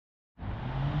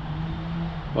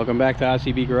Welcome back to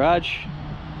RCB Garage.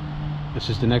 This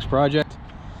is the next project.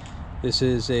 This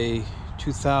is a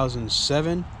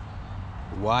 2007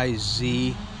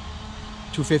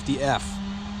 YZ250F.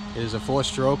 It is a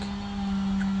 4-stroke,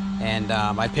 and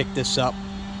I picked this up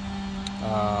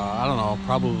I don't know,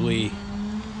 probably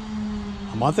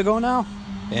a month ago now,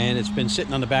 and it's been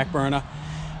sitting on the back burner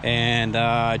and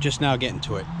just now getting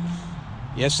to it.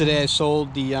 Yesterday I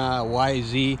sold the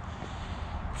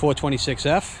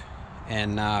YZ426F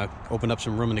and opened up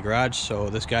some room in the garage, so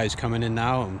this guy's coming in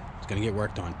now and it's gonna get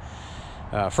worked on.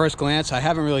 First glance, I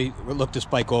haven't really looked this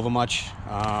bike over much.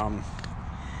 The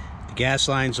gas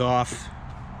line's off.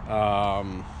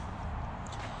 I'm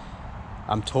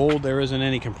told there isn't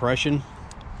any compression,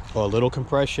 or a little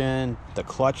compression. The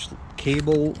clutch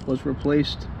cable was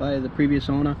replaced by the previous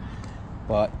owner,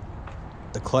 but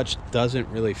the clutch doesn't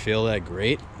really feel that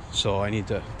great, so I need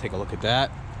to take a look at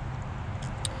that.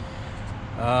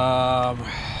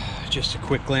 Just a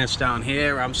quick glance down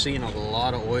here, I'm seeing a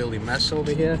lot of oily mess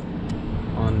over here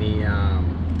on the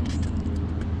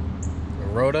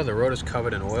rotor. The rotor's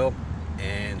covered in oil,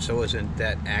 and so isn't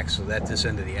that axle, this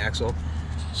end of the axle.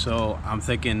 So I'm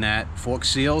thinking that fork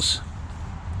seals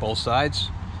both sides.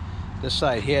 This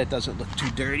side here, it doesn't look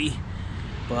too dirty,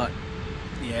 but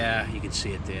yeah, you can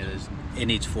see it there. It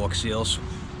needs fork seals,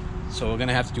 so we're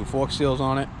gonna have to do fork seals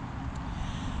on it.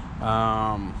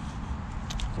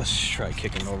 Let's try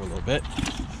kicking it over a little bit.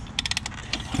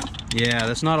 Yeah,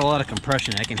 there's not a lot of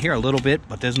compression. I can hear a little bit,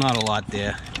 but there's not a lot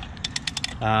there.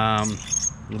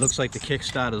 It looks like the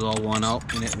kickstart is all worn out,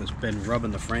 and it has been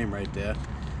rubbing the frame right there.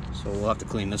 So we'll have to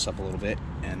clean this up a little bit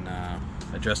and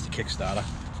address the Kickstarter.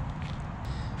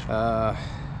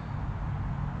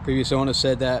 Previous owner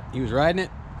said that he was riding it,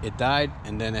 it died,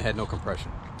 and then it had no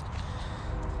compression.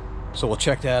 So we'll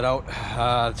check that out.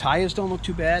 The tires don't look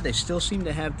too bad. They still seem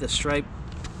to have the stripe,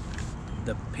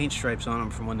 the paint stripes on them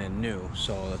from when they're new.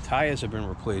 So the tires have been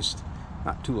replaced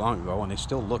not too long ago, and they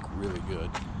still look really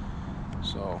good.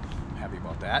 So I'm happy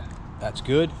about that. That's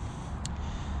good.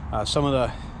 Some of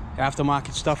the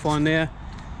aftermarket stuff on there,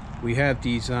 we have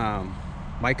these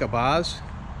mica bars,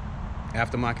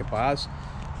 aftermarket bars. I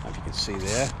don't know if you can see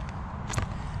there,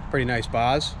 pretty nice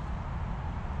bars.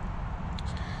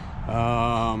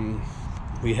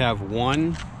 We have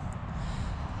one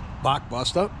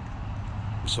blockbuster,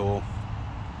 so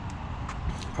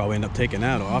probably end up taking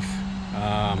that off.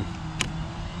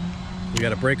 We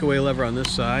got a breakaway lever on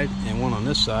this side and one on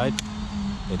this side.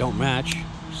 They don't match,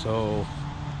 so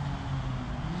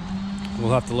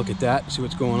we'll have to look at that, see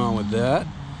what's going on with that.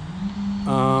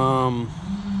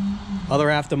 Other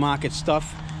aftermarket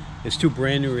stuff, there's 2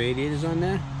 brand new radiators on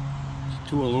there.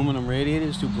 2 aluminum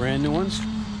radiators, 2 brand new ones.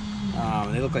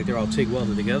 They look like they're all TIG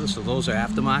welded together, so those are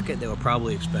aftermarket. They were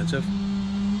probably expensive.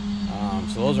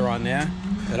 So those are on there.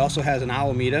 It also has an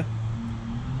hour meter,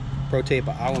 Pro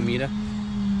Taper hour meter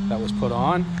that was put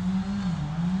on.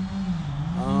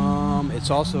 It's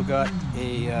also got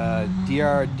a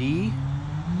DRD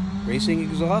racing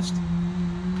exhaust,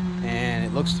 and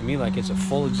it looks to me like it's a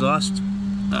full exhaust.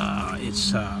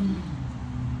 It's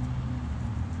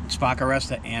spark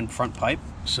arrestor and front pipe,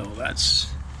 so that's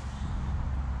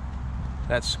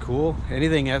cool.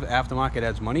 Anything aftermarket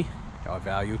adds money, or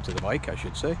value to the bike, I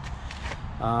should say.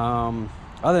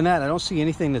 Other than that, I don't see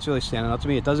anything that's really standing out to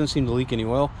me. It doesn't seem to leak any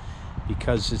oil,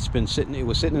 because it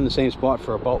was sitting in the same spot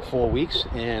for about 4 weeks,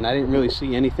 and I didn't really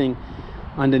see anything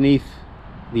underneath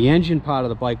the engine part of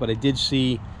the bike, but I did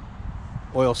see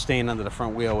oil stain under the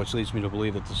front wheel, which leads me to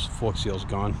believe that this fork seal is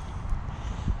gone.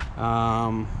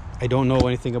 I don't know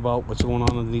anything about what's going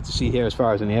on underneath the seat here as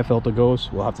far as an air filter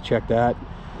goes. We'll have to check that.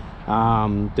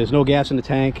 There's no gas in the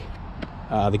tank.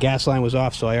 The gas line was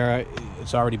off, so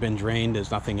it's already been drained. There's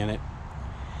nothing in it.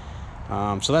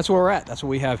 So that's where we're at. That's what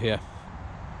we have here.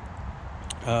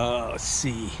 Let's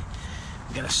see.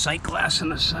 We got a sight glass on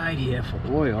the side here for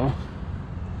oil,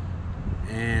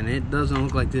 and it doesn't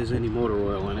look like there's any motor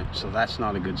oil in it, so that's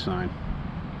not a good sign.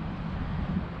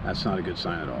 That's not a good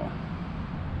sign at all.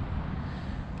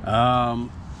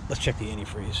 Let's check the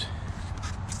antifreeze.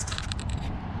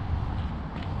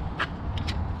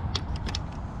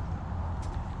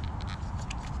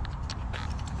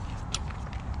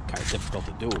 Kind of difficult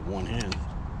to do with one hand.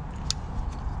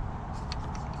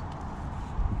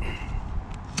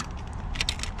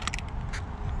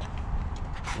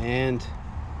 And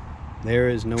there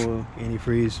is no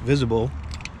antifreeze visible,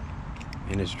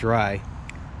 and it's dry,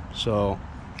 so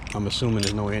I'm assuming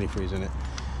there's no antifreeze in it.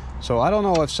 So I don't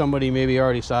know if somebody maybe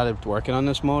already started working on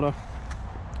this motor.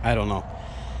 I don't know,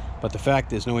 but the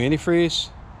fact there's no antifreeze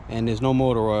and there's no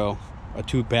motor oil are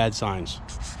 2 bad signs.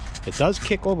 It does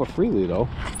kick over freely though.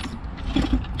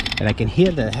 and I can hear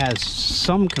that it has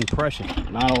some compression,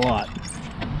 not a lot.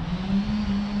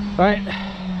 All right,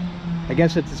 I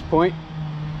guess at this point,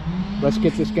 let's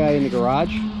get this guy in the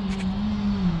garage.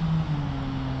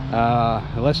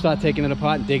 Let's start taking it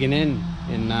apart and digging in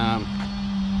and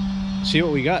see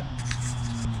what we got.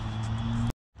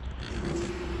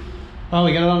 Oh,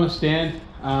 we got it on the stand.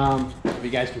 If you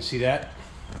guys can see that.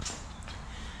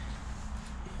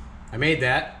 I made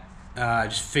that. I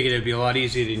just figured it'd be a lot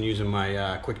easier than using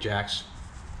my quick jacks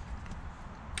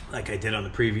like I did on the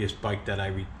previous bike that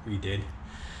I redid.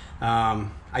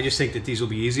 I just think that these will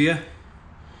be easier.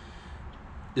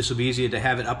 This will be easier to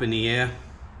have it up in the air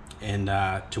and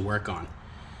to work on.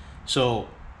 So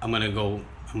I'm gonna go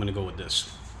with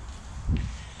this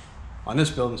on this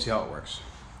build and see how it works.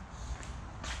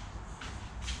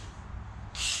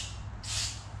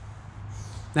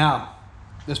 Now,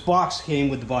 this box came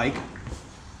with the bike,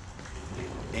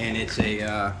 and it's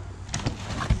a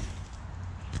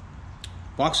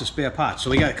box of spare parts. So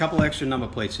we got a couple extra number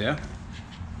plates here.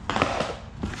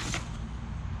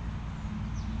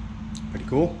 Pretty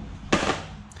cool.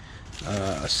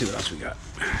 Let's see what else we got.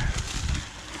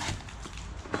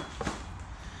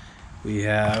 We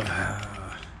have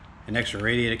an extra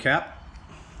radiator cap.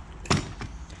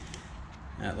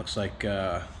 That looks like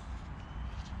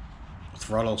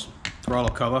throttle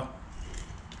cover.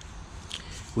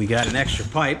 We got an extra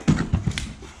pipe.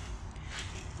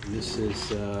 And this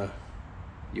is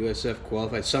USF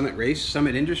qualified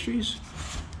Summit Industries.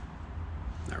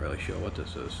 Not really sure what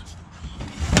this is.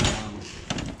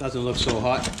 Doesn't look so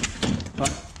hot, but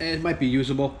it might be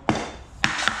usable.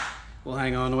 We'll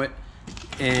hang on to it.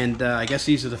 And I guess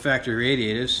these are the factory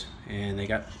radiators, and they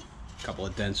got a couple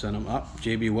of dents in them.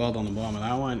 JB Weld on the bottom of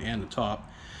that one and the top.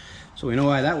 So we know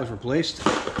why that was replaced.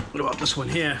 What about this one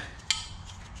here?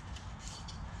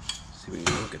 Let's see if we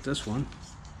can look at this one.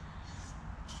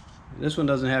 This one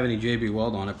doesn't have any JB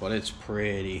Weld on it, but it's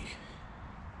pretty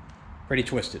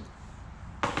twisted.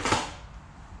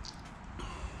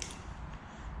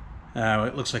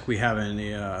 It looks like we have an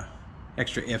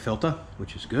extra air filter,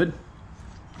 which is good.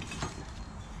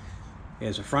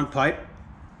 Here's a front pipe,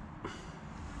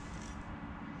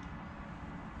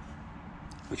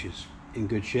 which is in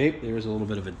good shape. There is a little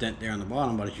bit of a dent there on the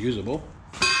bottom, but it's usable.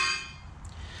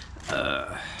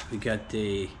 We got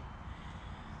the,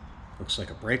 looks like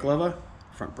a brake lever,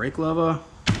 front brake lever.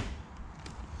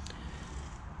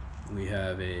 We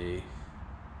have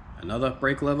another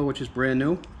brake lever, which is brand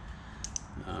new.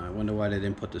 I wonder why they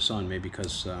didn't put this on. Maybe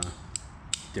because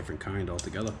different kind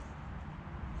altogether.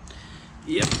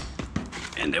 Yep.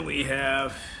 And then we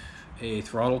have a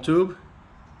throttle tube,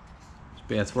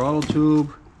 spare throttle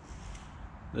tube.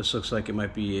 This looks like it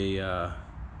might be a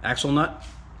axle nut.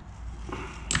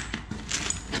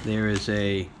 There is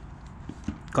a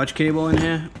clutch cable in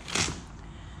here.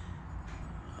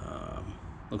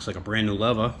 Looks like a brand new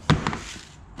lever.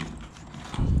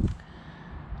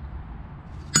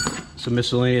 Some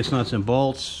miscellaneous nuts and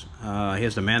bolts.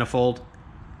 Here's the manifold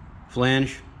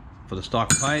flange for the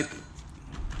stock pipe.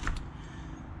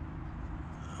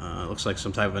 Looks like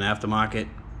some type of an aftermarket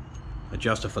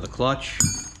adjuster for the clutch.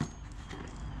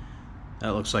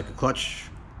 That looks like a clutch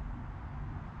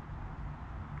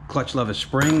lever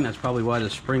spring. That's probably why the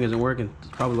spring isn't working.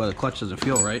 That's probably why the clutch doesn't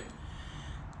feel right.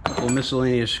 Couple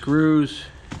miscellaneous screws.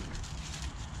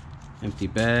 Empty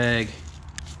bag.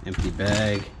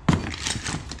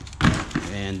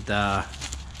 And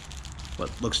what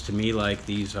looks to me like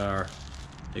these are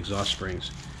exhaust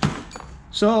springs.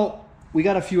 So we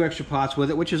got a few extra parts with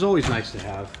it, which is always nice to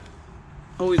have.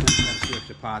 Always nice to have a few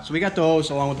extra parts. So we got those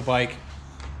along with the bike.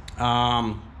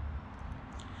 I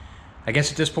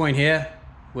guess at this point here,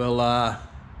 we'll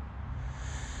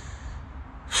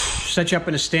set you up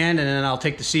in a stand, and then I'll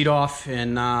take the seat off,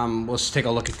 and we'll just take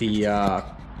a look at the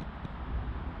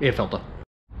air filter.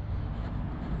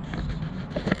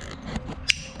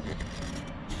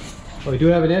 Well, we do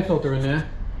have an air filter in there.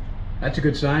 That's a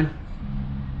good sign.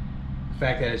 The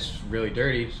fact that it's really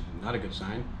dirty is not a good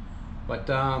sign. But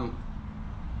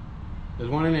there's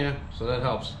one in there, so that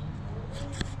helps.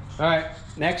 All right,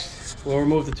 next we'll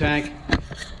remove the tank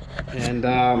and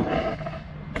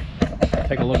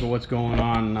take a look at what's going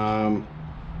on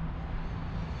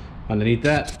underneath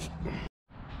that.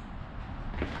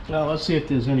 Well, let's see if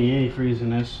there's any antifreeze in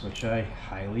this, which I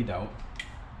highly doubt.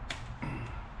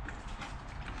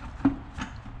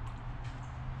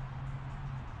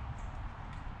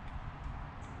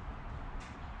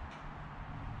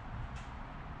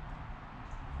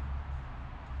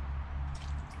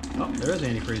 Oh, there is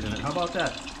antifreeze in it. How about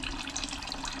that?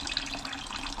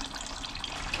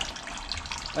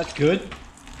 That's good.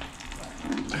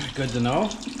 Good to know.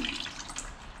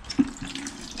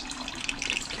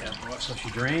 so she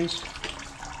drains.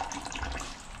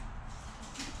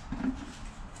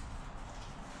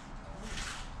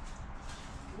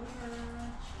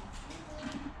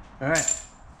 All right,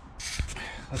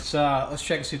 let's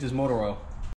check and see if there's motor oil.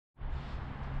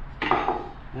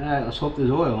 All right, let's hope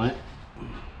there's oil in it.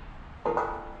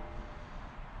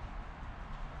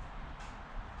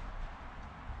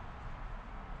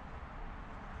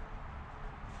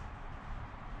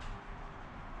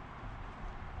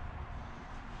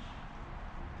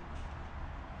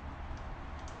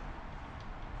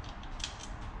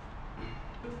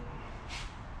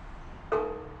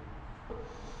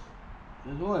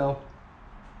 There's oil.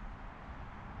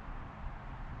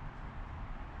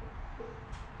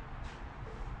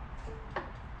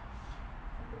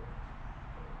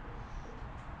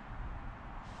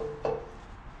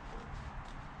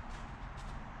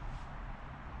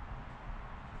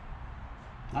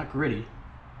 Not gritty.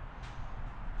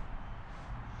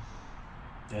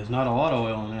 There's not a lot of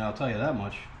oil in there, I'll tell you that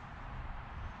much.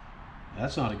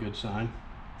 That's not a good sign.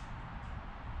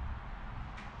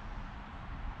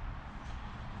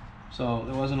 So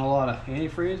there wasn't a lot of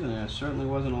antifreeze, and there certainly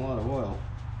wasn't a lot of oil.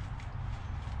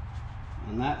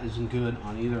 And that isn't good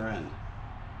on either end.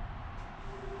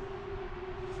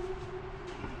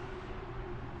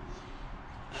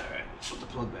 Alright, put the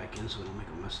plug back in so we don't make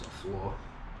a mess of the floor.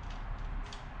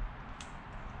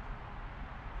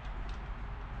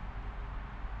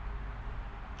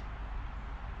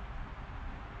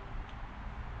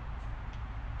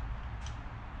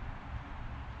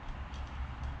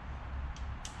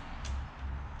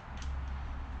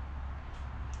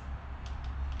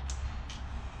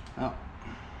 Oh.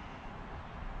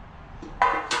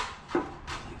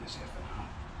 Leave this here for now.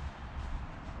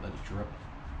 Let it drip.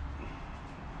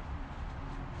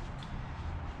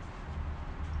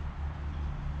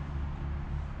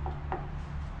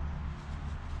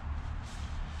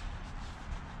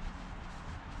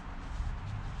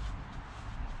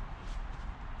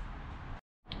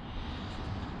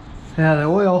 Yeah, the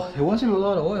oil, there wasn't a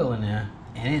lot of oil in there,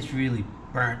 and it's really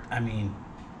burnt. I mean,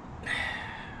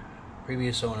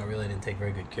 previous owner really didn't take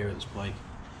very good care of this bike.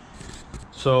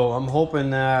 So I'm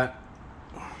hoping that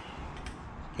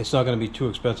it's not going to be too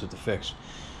expensive to fix.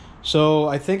 So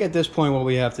I think at this point what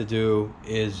we have to do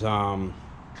is I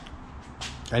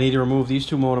need to remove these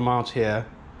two motor mounts here.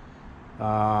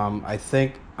 I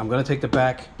think I'm going to take the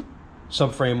back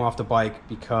subframe off the bike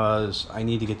because I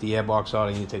need to get the airbox out.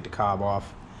 I need to take the carb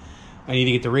off. I need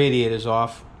to get the radiators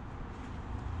off,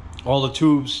 all the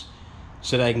tubes,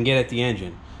 so that I can get at the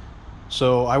engine.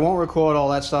 So I won't record all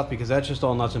that stuff because that's just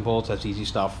all nuts and bolts. That's easy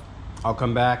stuff. I'll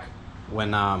come back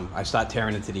when I start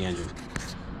tearing into the engine.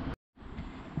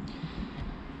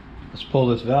 Let's pull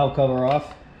this valve cover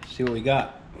off, see what we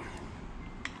got.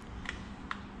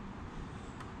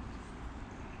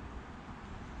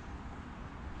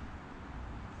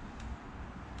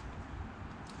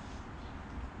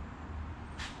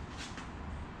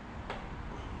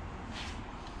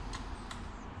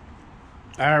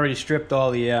 I already stripped all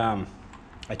the,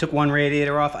 I took one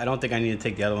radiator off. I don't think I need to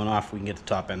take the other one off. We can get the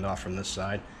top end off from this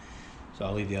side. So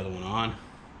I'll leave the other one on.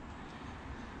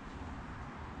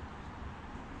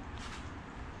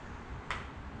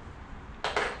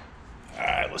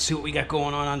 Alright, let's see what we got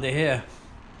going on under here.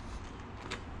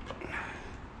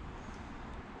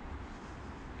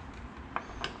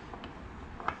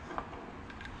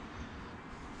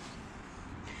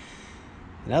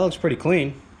 That looks pretty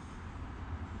clean.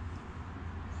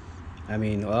 I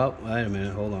mean, well, wait a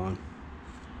minute, hold on.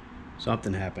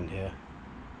 Something happened here.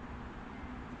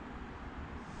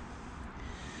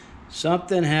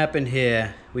 Something happened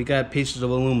here. We got pieces of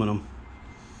aluminum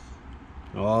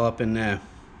all up in there.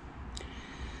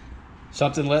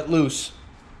 Something let loose.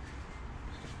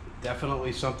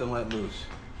 Definitely something let loose.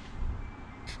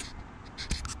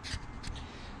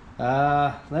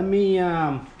 Let me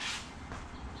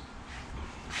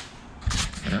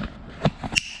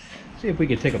see if we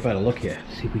can take a better look here.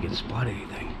 See if we can spot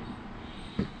anything.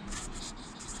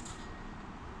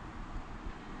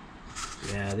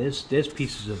 Yeah, there's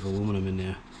pieces of aluminum in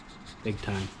there, big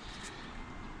time.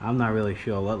 I'm not really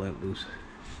sure what let loose.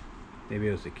 Maybe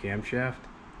it was the camshaft.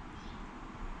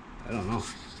 I don't know.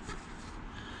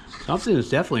 Something is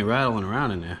definitely rattling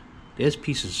around in there. There's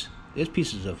pieces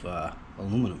of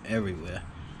aluminum everywhere.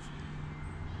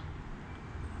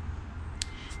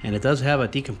 And it does have a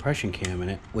decompression cam in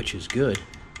it, which is good.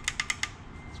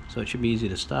 So it should be easy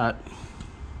to start.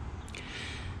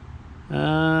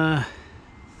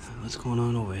 What's going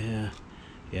on over here?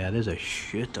 Yeah, there's a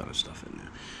shit ton of stuff in there.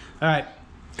 Alright,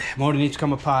 motor needs to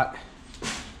come apart.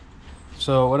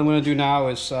 So what I'm going to do now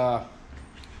is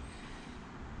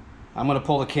I'm gonna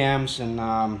pull the cams, and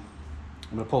I'm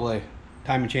gonna pull the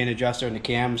timing chain adjuster and the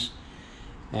cams,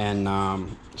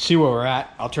 and see where we're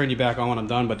at. I'll turn you back on when I'm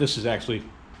done, but this is actually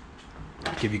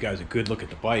give you guys a good look at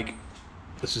the bike.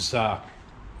 This is how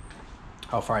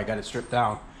far I got it stripped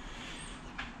down.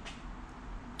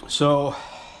 So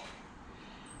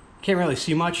can't really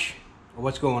see much of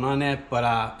what's going on there, but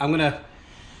I'm gonna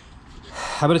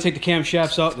take the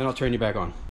camshafts out, and then I'll turn you back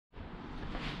on.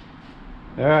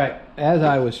 All right, as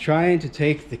I was trying to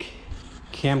take the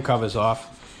cam covers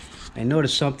off, I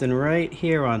noticed something right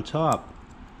here on top.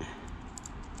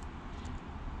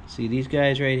 See these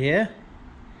guys right here?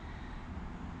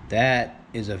 That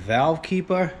is a valve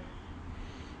keeper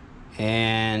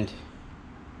and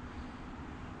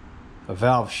a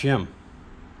valve shim.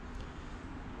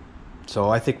 So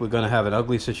I think we're gonna have an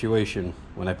ugly situation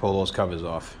when I pull those covers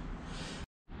off.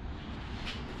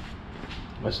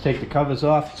 Let's take the covers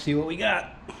off and see what we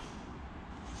got.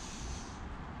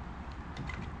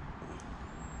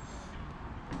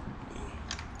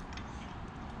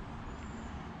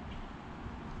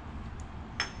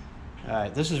 All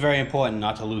right, this is very important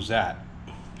not to lose that.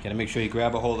 Gotta make sure you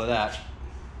grab a hold of that.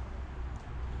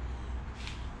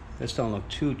 This don't look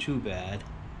too bad.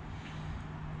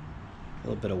 A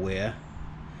little bit of wear.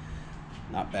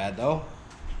 Not bad though.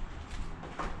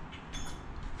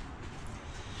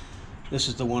 This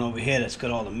is the one over here that's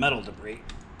got all the metal debris.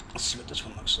 Let's see what this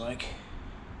one looks like.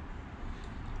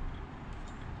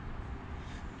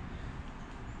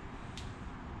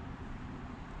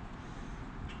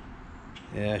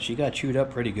 Yeah, she got chewed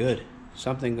up pretty good.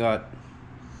 Something got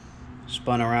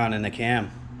spun around in the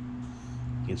cam.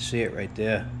 You can see it right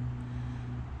there.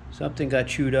 Something got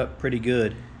chewed up pretty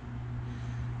good.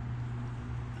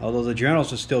 Although the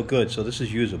journals are still good, so this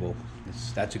is usable.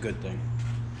 That's a good thing.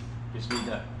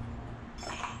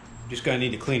 Just gonna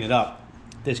need to clean it up.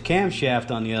 This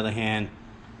camshaft, on the other hand,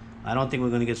 I don't think we're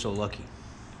gonna get so lucky.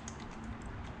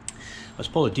 Let's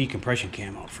pull the decompression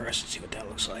cam out first and see what that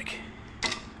looks like.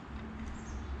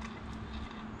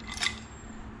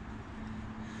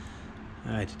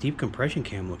 All right, the deep compression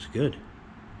cam looks good.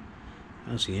 I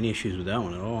don't see any issues with that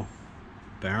one at all.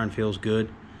 Barron feels good.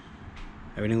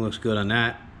 Everything looks good on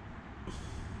that.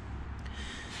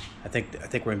 I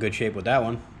think we're in good shape with that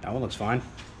one. That one looks fine.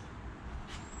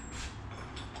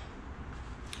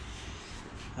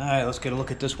 All right, let's get a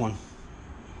look at this one.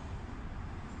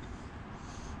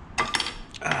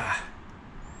 All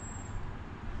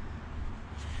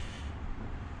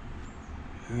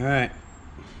right.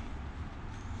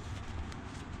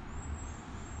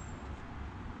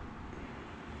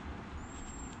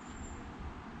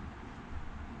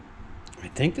 I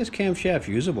think this camshaft's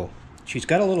usable. She's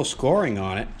got a little scoring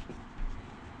on it,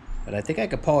 but I think I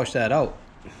could polish that out.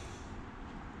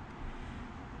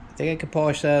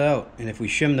 And if we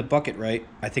shim the bucket right,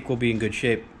 I think we'll be in good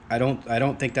shape. I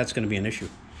don't think that's going to be an issue.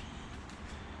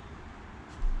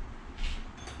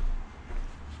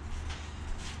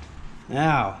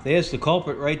 Now, there's the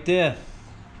culprit right there.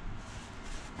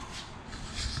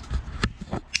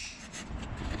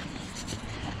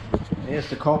 There's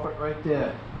the culprit right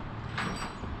there.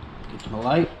 Get my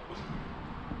light.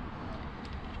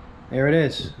 There it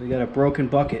is. We got a broken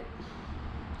bucket.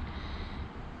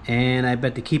 And I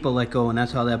bet the keeper let go, and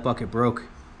that's how that bucket broke.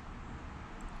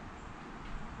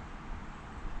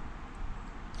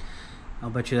 I'll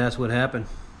bet you that's what happened.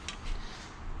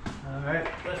 Alright,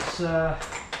 let's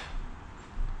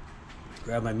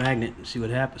grab my magnet and see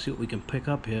what happens, see what we can pick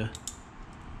up here.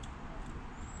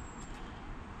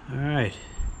 Alright.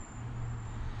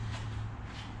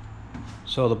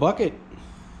 So the bucket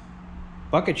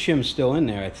shim's still in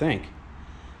there, I think.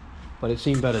 But it's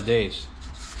seen better days.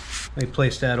 Let me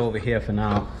place that over here for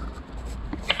now,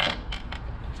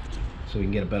 so we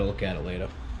can get a better look at it later.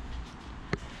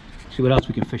 See what else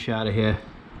we can fish out of here.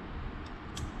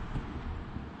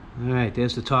 Alright,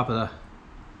 there's the top of the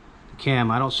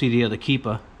cam. I don't see the other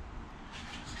keeper.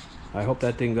 I hope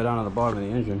that didn't go down on the bottom of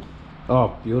the engine.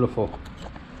 Oh, beautiful.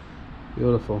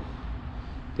 Beautiful.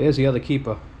 There's the other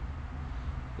keeper.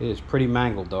 It is pretty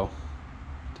mangled though.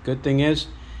 The good thing is,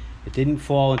 it didn't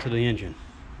fall into the engine.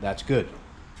 That's good.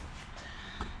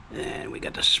 And we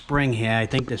got the spring here. I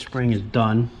think the spring is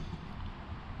done.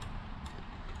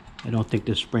 I don't think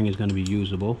this spring is going to be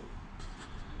usable.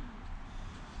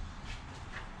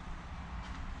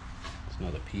 It's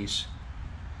another piece.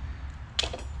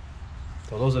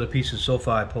 So those are the pieces so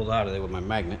far I pulled out of there with my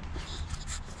magnet.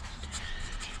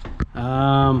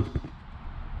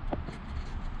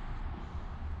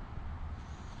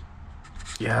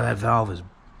 Yeah, that valve is...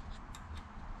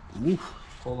 Oof.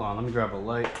 Hold on, let me grab a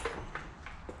light.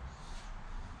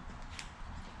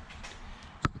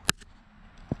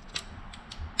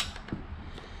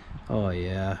 Oh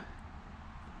yeah.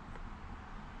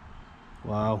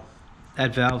 Wow.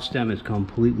 That valve stem is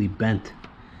completely bent.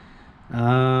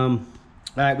 All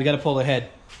right, we got to pull the head.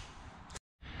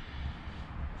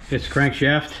 It's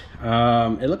crankshaft.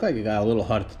 It looked like it got a little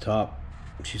hot at the top.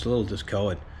 She's a little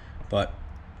discolored, but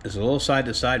there's a little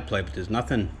side-to-side play, but there's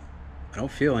nothing. I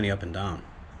don't feel any up and down.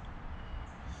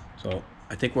 So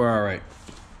I think we're all right.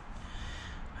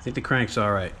 I think the crank's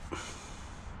all right.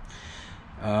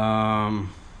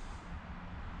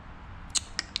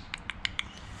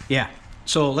 Yeah.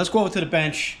 So let's go over to the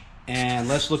bench and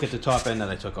let's look at the top end that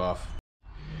I took off.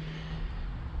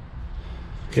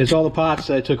 Here's all the parts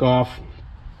that I took off.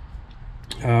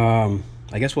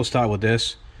 I guess we'll start with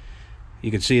this.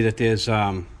 You can see that there's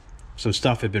some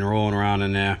stuff had been rolling around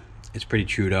in there. It's pretty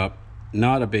chewed up.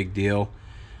 Not a big deal.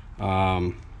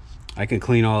 I can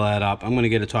clean all that up. I'm going to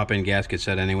get a top end gasket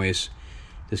set anyways.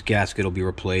 This gasket will be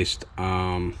replaced.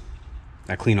 I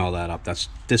clean all that up.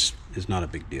 This is not a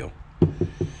big deal.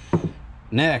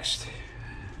 Next,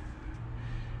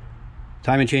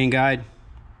 timing chain guide.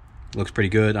 Looks pretty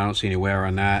good. I don't see any wear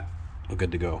on that. We're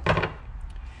good to go.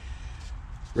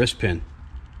 Wrist pin.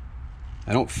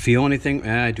 I don't feel anything.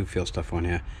 I do feel stuff on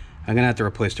here. I'm gonna have to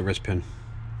replace the wrist pin.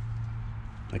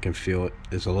 I can feel it.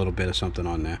 There's a little bit of something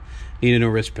on there. Need a new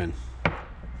wrist pin.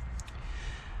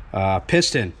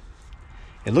 Piston.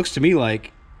 It looks to me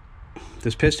like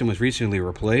this piston was recently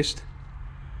replaced.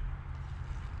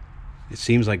 It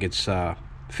seems like it's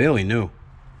fairly new.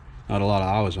 Not a lot of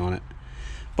hours on it.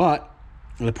 But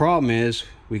the problem is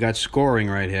we got scoring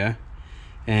right here.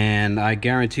 And I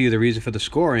guarantee you the reason for the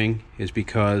scoring is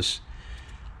because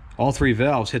all three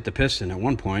valves hit the piston at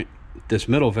one point. This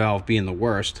middle valve being the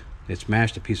worst. It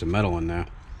smashed a piece of metal in there.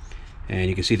 And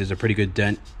you can see there's a pretty good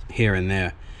dent here and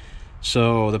there.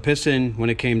 So the piston, when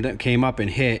it came up and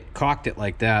hit, cocked it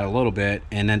like that a little bit,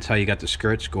 and that's how you got the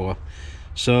skirt score.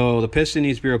 So the piston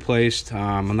needs to be replaced.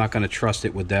 I'm not going to trust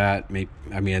it with that.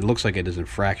 I mean, it looks like it isn't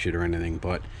fractured or anything,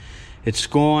 but it's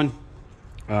scorn.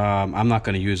 I'm not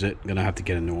going to use it. I'm going to have to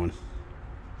get a new one.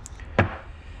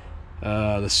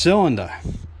 The cylinder.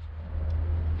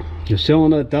 The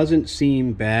cylinder doesn't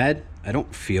seem bad. I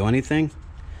don't feel anything.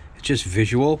 It's just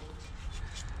visual.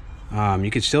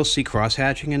 You can still see cross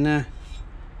hatching in there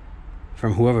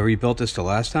from whoever rebuilt this the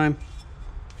last time.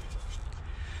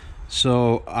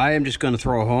 So I am just going to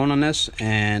throw a hone on this,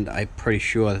 and I'm pretty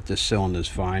sure that this cylinder is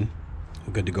fine.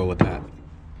 We're good to go with that.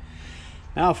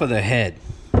 Now for the head.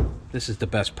 This is the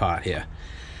best part here.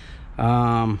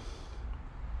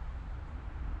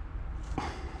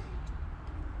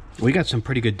 We got some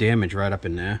pretty good damage right up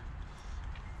in there.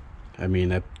 I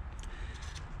mean,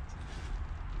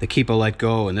 the keeper let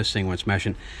go and this thing went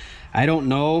smashing. I don't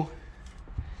know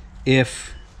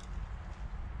if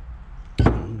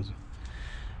there's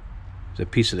a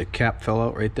piece of the cap fell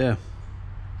out right there.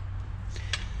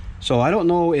 So I don't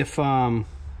know if how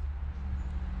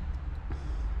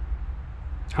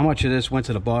much of this went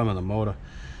to the bottom of the motor.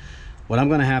 What I'm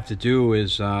gonna have to do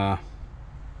is I'm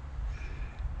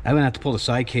gonna have to pull the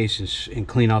side case and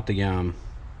clean out the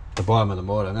bottom of the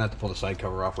motor. I'm gonna have to pull the side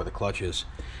cover off where the clutch is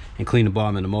and clean the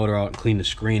bottom of the motor out and clean the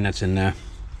screen that's in there.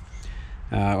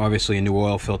 Obviously a new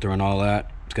oil filter and all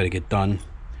that. It's got to get done.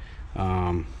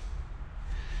 Let's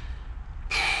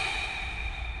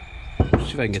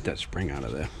see if I can get that spring out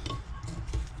of there.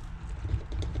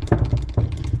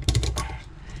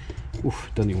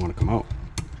 Oof, doesn't even want to come out.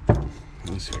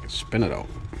 Let's see if I can spin it out.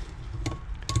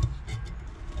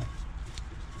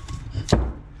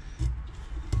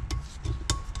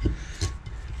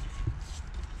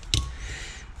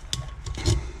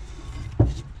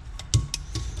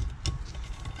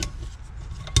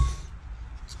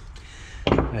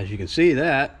 As you can see,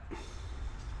 that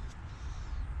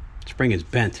spring is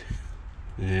bent,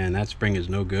 and that spring is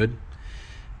no good.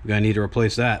 We're gonna need to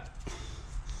replace that.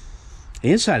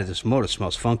 The inside of this motor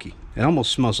smells funky. It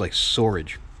almost smells like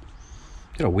storage.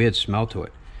 Got a weird smell to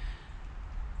it.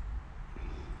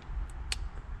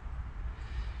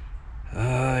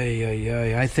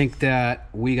 I think that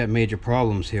we got major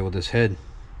problems here with this head.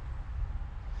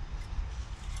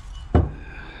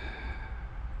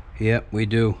 Yep, we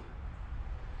do.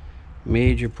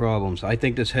 Major problems. I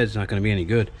think this head's not going to be any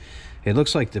good. It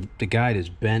looks like the guide is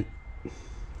bent,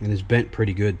 and it's bent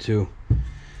pretty good too.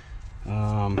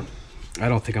 I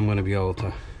don't think I'm going to be able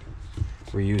to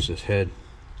reuse this head.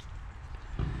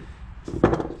 Is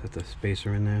that the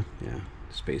spacer in there? Yeah,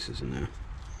 the spacer's in there.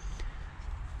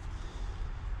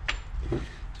 See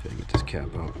if I can get this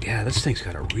cap out. Yeah, this thing's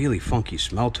got a really funky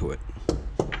smell to it.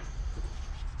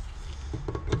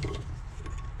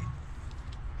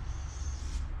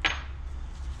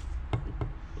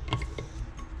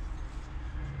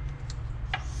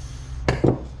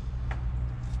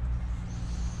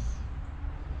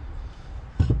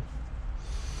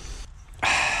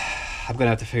 I'm gonna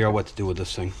have to figure out what to do with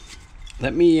this thing.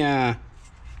 Let me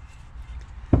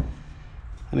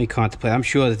contemplate. I'm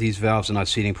sure that these valves are not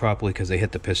seating properly because they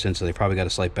hit the piston, so they probably got a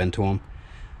slight bend to them.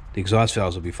 The exhaust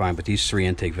valves will be fine, but these 3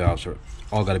 intake valves are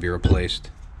all got to be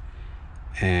replaced.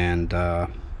 And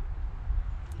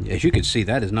as you can see,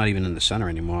 that is not even in the center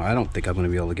anymore. I don't think I'm going to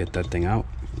be able to get that thing out.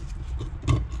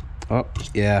 Oh,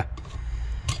 yeah.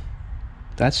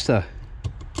 That's the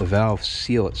valve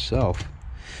seal itself.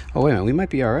 Oh, wait a minute. We might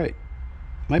be all right.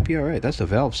 Might be all right. That's the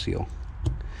valve seal.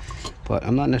 But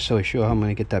I'm not necessarily sure how I'm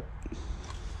going to get that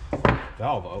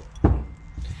valve out.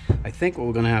 I think what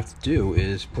we're going to have to do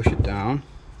is push it down.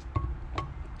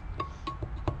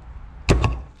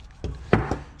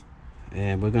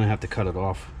 And we're going to have to cut it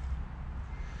off.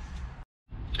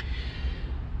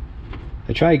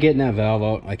 I tried getting that valve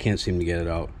out. I can't seem to get it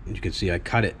out. As you can see, I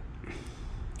cut it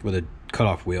with a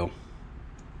cutoff wheel.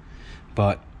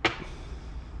 But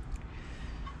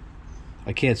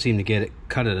I can't seem to get it,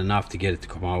 cut it enough to get it to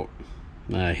come out.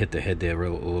 I hit the head there a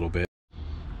little bit.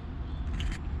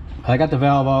 I got the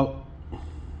valve out.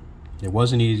 It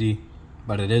wasn't easy,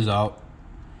 but it is out.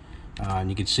 And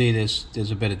you can see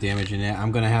there's a bit of damage in there.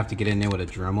 I'm going to have to get in there with a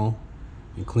Dremel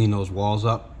and clean those walls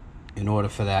up in order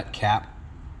for that cap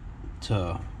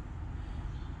to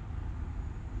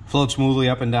float smoothly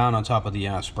up and down on top of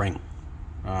the spring.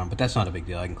 But that's not a big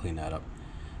deal. I can clean that up.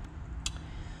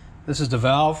 This is the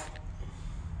valve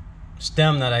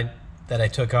stem that I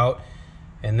took out,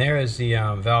 and there is the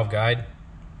valve guide,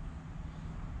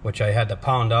 which I had to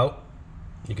pound out.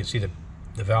 You can see the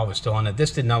valve is still on it.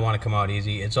 This did not want to come out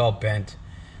easy. It's all bent.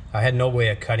 I had no way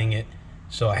of cutting it,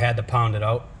 so I had to pound it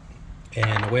out.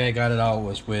 And the way I got it out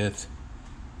was with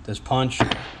this punch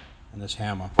and this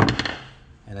hammer.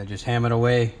 And I just hammered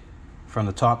away from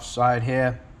the top side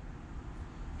here.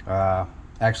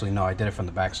 Actually, no, I did it from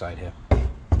the back side here.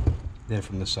 Did it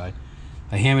from this side.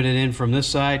 I hammered it in from this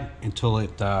side until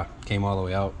it came all the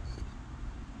way out.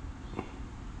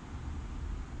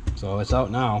 So it's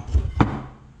out now.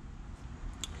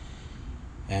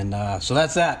 And so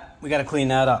that's that. We got to clean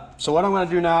that up. So what I'm going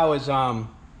to do now is I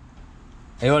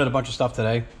ordered a bunch of stuff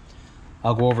today.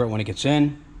 I'll go over it when it gets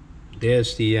in.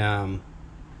 There's the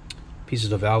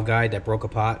pieces of valve guide that broke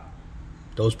apart.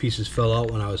 Those pieces fell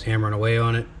out when I was hammering away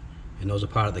on it, and those are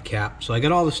part of the cap. So I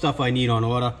got all the stuff I need on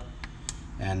order,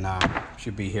 and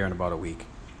should be here in about a week.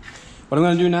 What I'm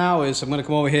going to do now is I'm going to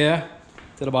come over here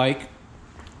to the bike,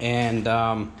 and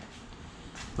I'm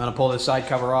going to pull this side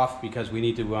cover off because we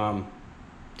need to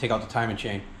take out the timing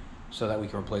chain so that we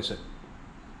can replace it.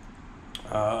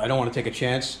 I don't want to take a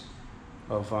chance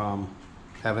of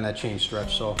having that chain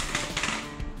stretch, so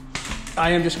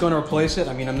I am just going to replace it.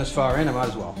 I mean, I'm this far in, I might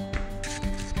as well.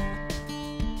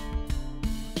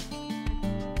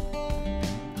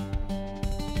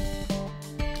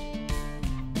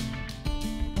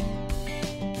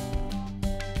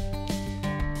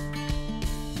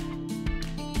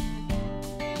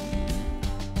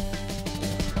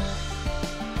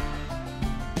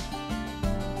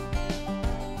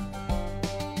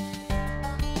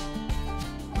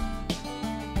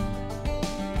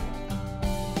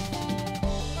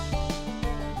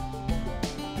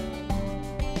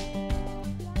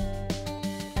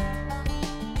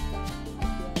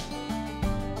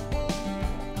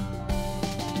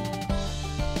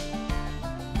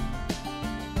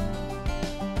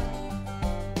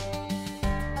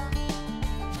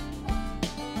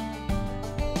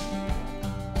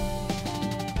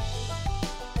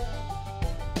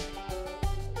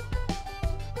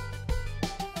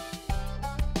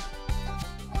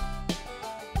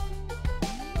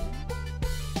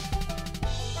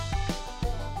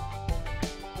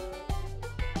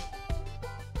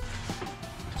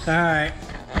 Alright,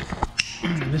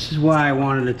 this is why I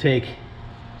wanted to take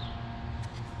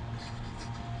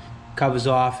covers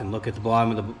off and look at the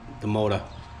bottom of the motor.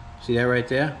 See that right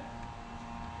there?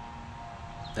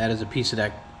 That is a piece of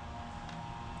that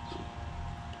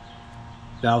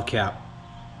valve cap.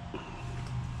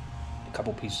 A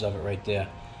couple pieces of it right there.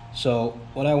 So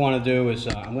what I want to do is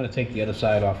I'm going to take the other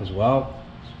side off as well,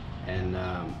 and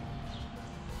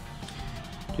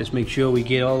just make sure we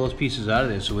get all those pieces out of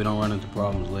there so we don't run into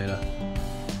problems later.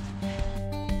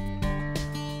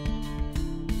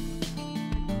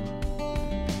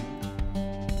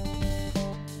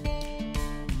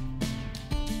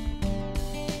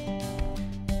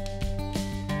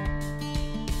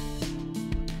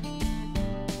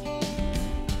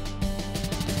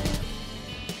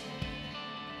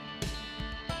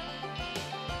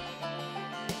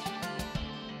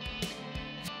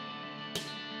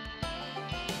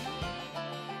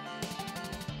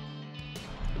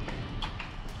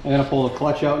 I'm gonna pull the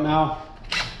clutch out now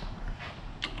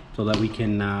so that we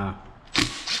can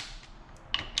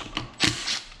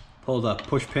pull the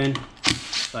push pin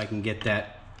so I can get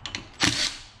that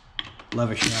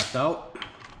lever shaft out.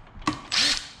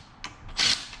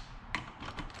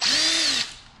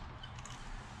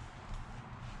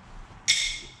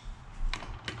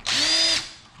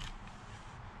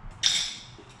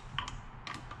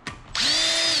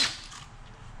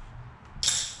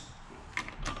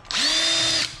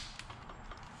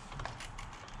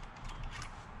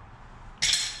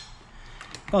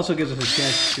 Also gives us a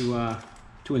chance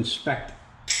to inspect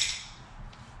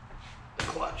the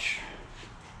clutch.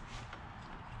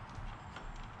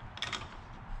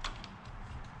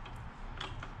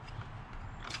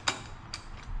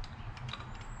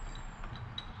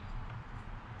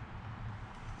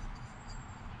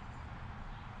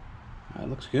 That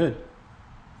looks good.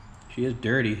 She is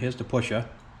dirty. Here's the pusher.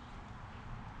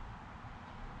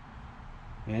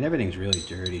 And everything's really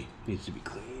dirty. Needs to be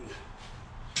cleaned.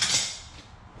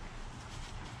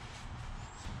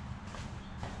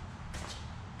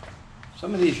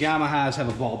 Some of these Yamahas have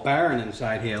a ball bearing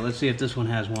inside here. Let's see if this one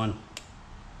has one.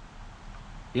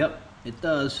 Yep, it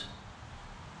does.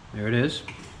 There it is.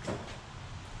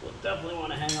 We'll definitely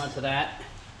want to hang on to that.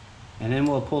 And then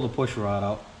we'll pull the push rod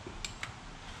out.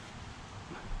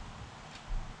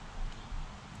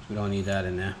 We don't need that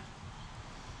in there.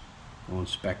 We'll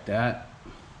inspect that.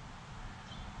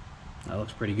 That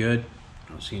looks pretty good. I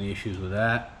don't see any issues with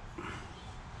that.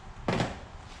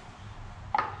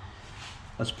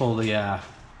 Let's pull the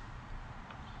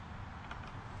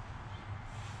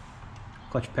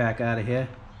clutch pack out of here.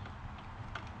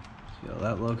 See how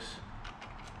that looks.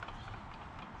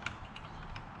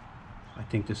 I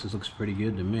think this looks pretty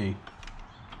good to me.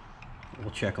 We'll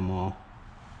check them all.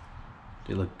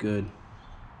 They look good.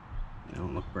 They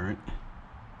don't look burnt.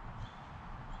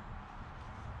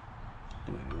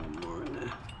 There might be one more in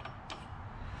there.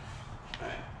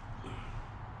 Alright.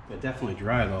 They're definitely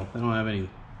dry though. They don't have any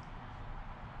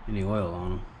oil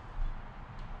on them.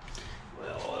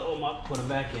 We'll oil them up, put them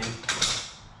back in.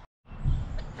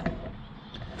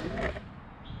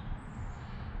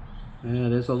 Yeah,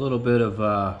 there's a little bit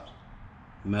of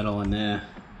metal in there.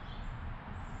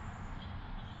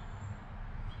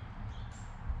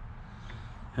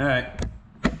 All right.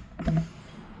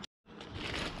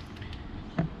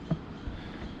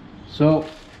 So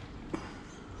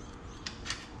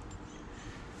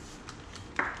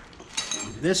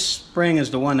this spring is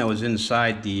the one that was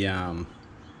inside the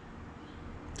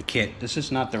kit. This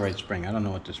is not the right spring. I don't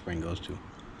know what the spring goes to,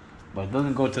 but it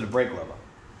doesn't go to the brake lever.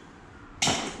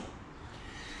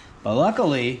 But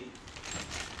luckily,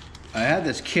 I had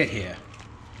this kit here,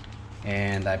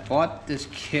 and I bought this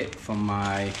kit from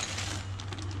my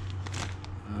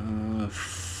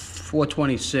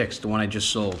 426, the one I just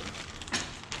sold,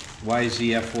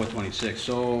 YZ250F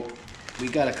So we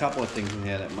got a couple of things in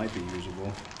here that might be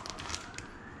usable.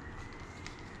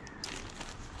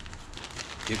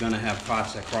 You're gonna have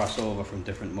parts that cross over from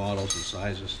different models and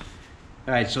sizes.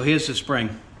 All right, so here's the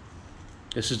spring.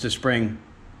 This is the spring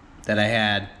that I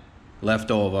had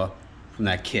left over from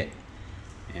that kit,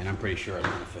 and I'm pretty sure it's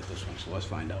gonna fit this one, so let's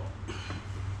find out.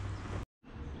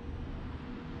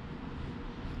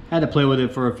 Had to play with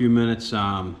it for a few minutes.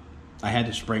 I had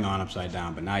the spring on upside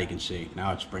down, but now you can see,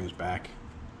 now it springs back.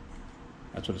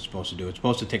 That's what it's supposed to do. It's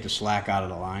supposed to take the slack out of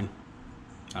the line,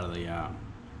 out of the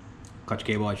clutch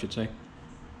cable, I should say.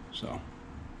 So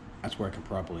that's working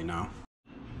properly now.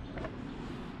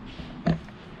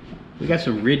 We got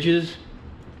some ridges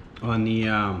on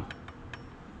the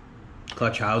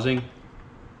clutch housing.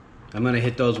 I'm gonna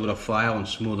hit those with a file and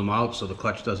smooth them out so the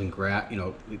clutch doesn't grab, you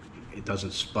know, it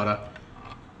doesn't sputter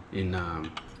in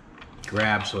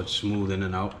grab, so it's smooth in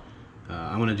and out.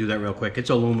 I'm gonna do that real quick. It's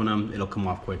aluminum, it'll come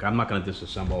off quick. I'm not gonna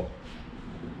disassemble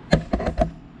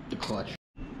the clutch.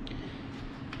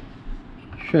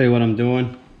 Show you what I'm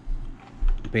doing.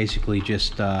 Basically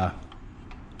just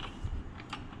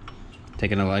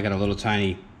taking I got a little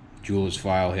tiny jeweler's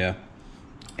file here,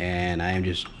 and I am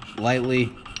just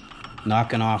lightly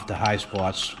knocking off the high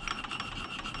spots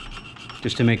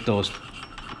just to make those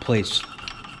plates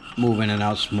move in and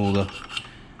out smoother.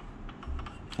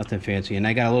 Nothing fancy. And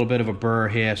I got a little bit of a burr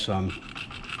here, so I'm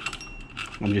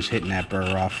just hitting that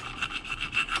burr off.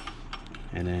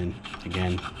 And then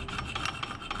again,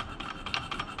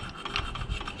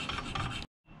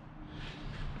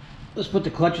 let's put the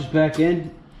clutches back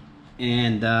in,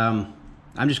 and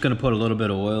I'm just going to put a little bit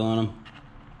of oil on them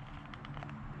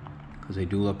because they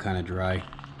do look kind of dry.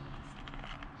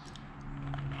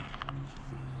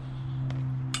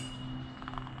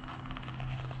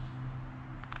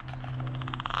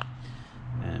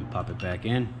 Pop it back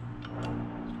in.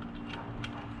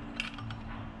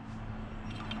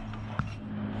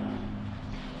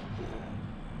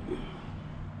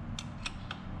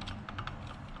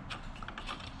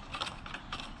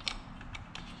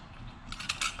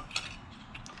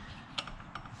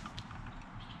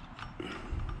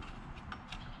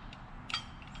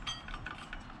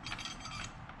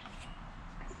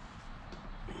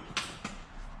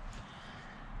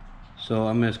 So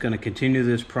I'm just going to continue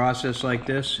this process like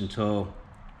this until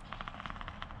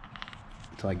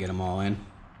I get them all in.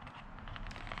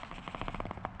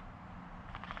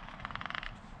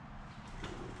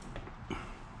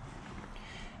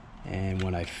 And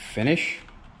when I finish,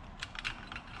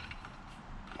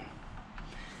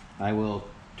 I will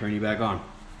turn you back on.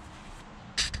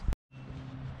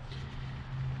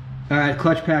 All right,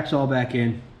 clutch pack's all back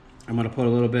in. I'm going to put a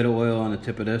little bit of oil on the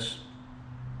tip of this.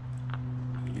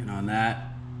 On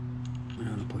that, I'm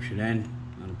going to push it in.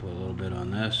 I'm going to put a little bit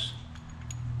on this,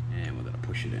 and we're going to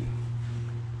push it in.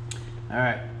 All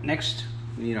right, next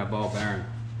we need our ball bearing,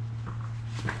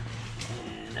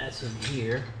 and that's in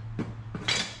here.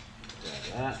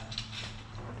 Like that.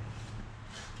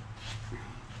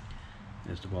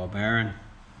 There's the ball bearing.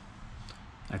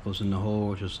 That goes in the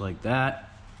hole just like that.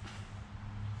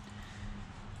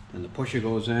 Then the pusher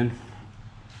goes in.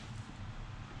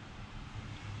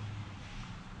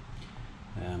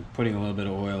 I'm putting a little bit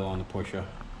of oil on the pusher.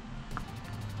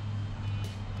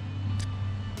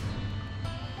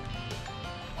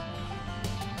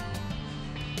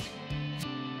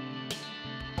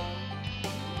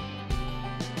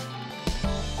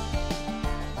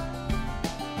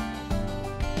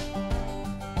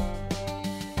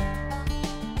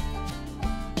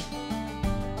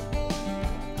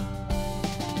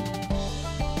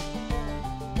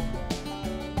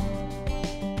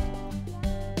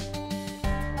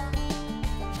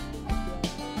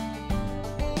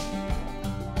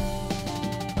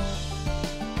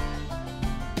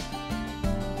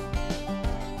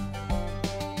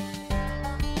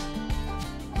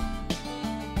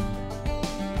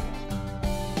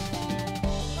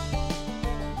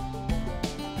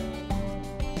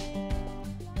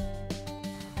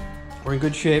 We're in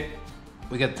good shape.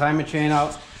 We got the timing chain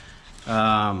out.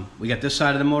 We got this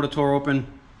side of the motor door open.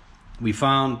 We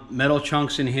found metal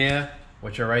chunks in here,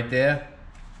 which are right there.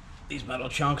 These metal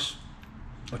chunks,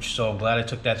 which so I'm glad I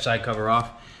took that side cover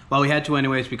off. Well, we had to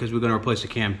anyways because we're going to replace the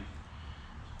cam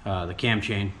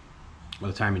chain or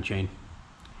the timing chain.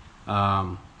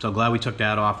 So glad we took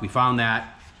that off. We found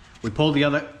that. We pulled the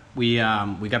other. We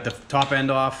got the top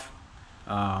end off.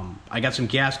 I got some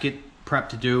gasket prep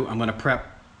to do. I'm going to prep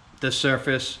this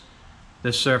surface,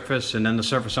 and then the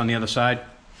surface on the other side.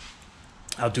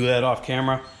 I'll do that off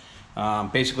camera.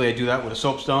 Basically, I do that with a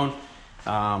soapstone.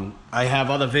 I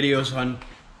have other videos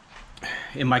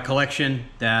in my collection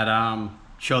that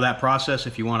show that process.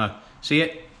 If you want to see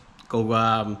it,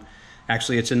 go.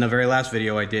 Actually, it's in the very last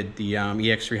video I did, the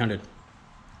EX300.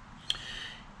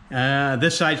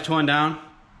 This side's torn down.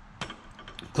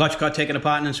 Clutch got taken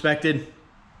apart and inspected.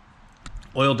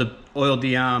 Oiled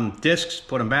the discs,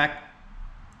 put them back.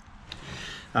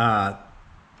 The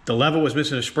lever was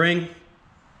missing a spring.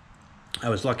 I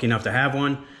was lucky enough to have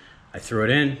one. I threw it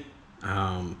in.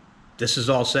 This is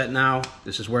all set now.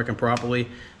 This is working properly.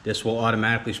 This will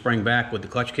automatically spring back with the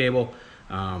clutch cable.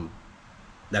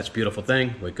 That's a beautiful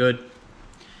thing. We're good.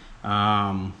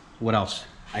 What else?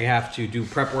 I have to do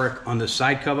prep work on the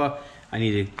side cover. I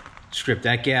need to strip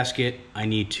that gasket. I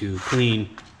need to clean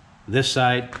this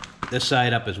side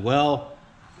up as well,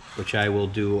 which I will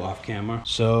do off camera.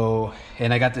 So,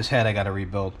 and I got this head I got to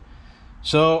rebuild.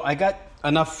 So I got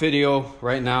enough video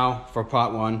right now for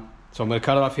part one. So I'm going to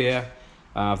cut it off here.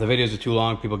 If the videos are too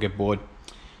long, people get bored.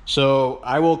 So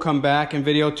I will come back in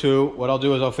video two. What I'll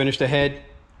do is I'll finish the head.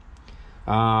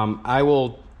 I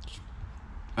will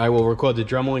record the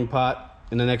dremeling part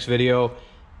in the next video,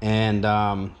 and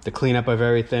the cleanup of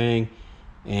everything,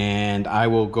 and I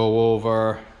will go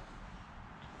over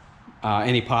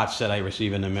any parts that I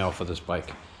receive in the mail for this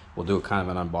bike. We'll do kind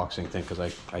of an unboxing thing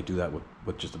because I do that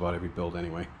with just about every build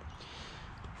anyway.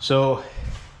 So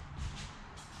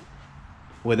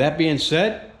with that being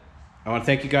said, I want to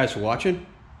thank you guys for watching.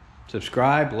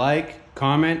 Subscribe, like,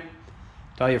 comment,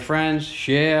 tell your friends,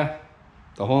 share,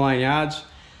 the whole 9 yards.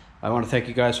 I want to thank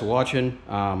you guys for watching.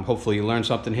 Hopefully you learned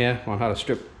something here on how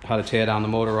to tear down the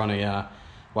motor on a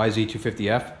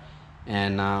YZ250F.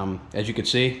 And as you can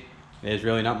see, there's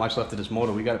really not much left of this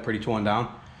motor. We got it pretty torn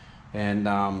down.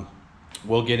 And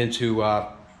we'll get into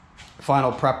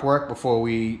final prep work before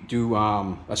we do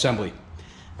assembly.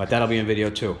 But that'll be in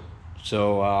video 2.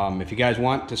 So if you guys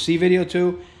want to see video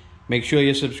 2, Make sure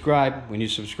you subscribe. When you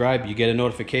subscribe, you get a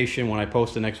notification when I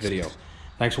post the next video.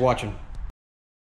 Thanks for watching.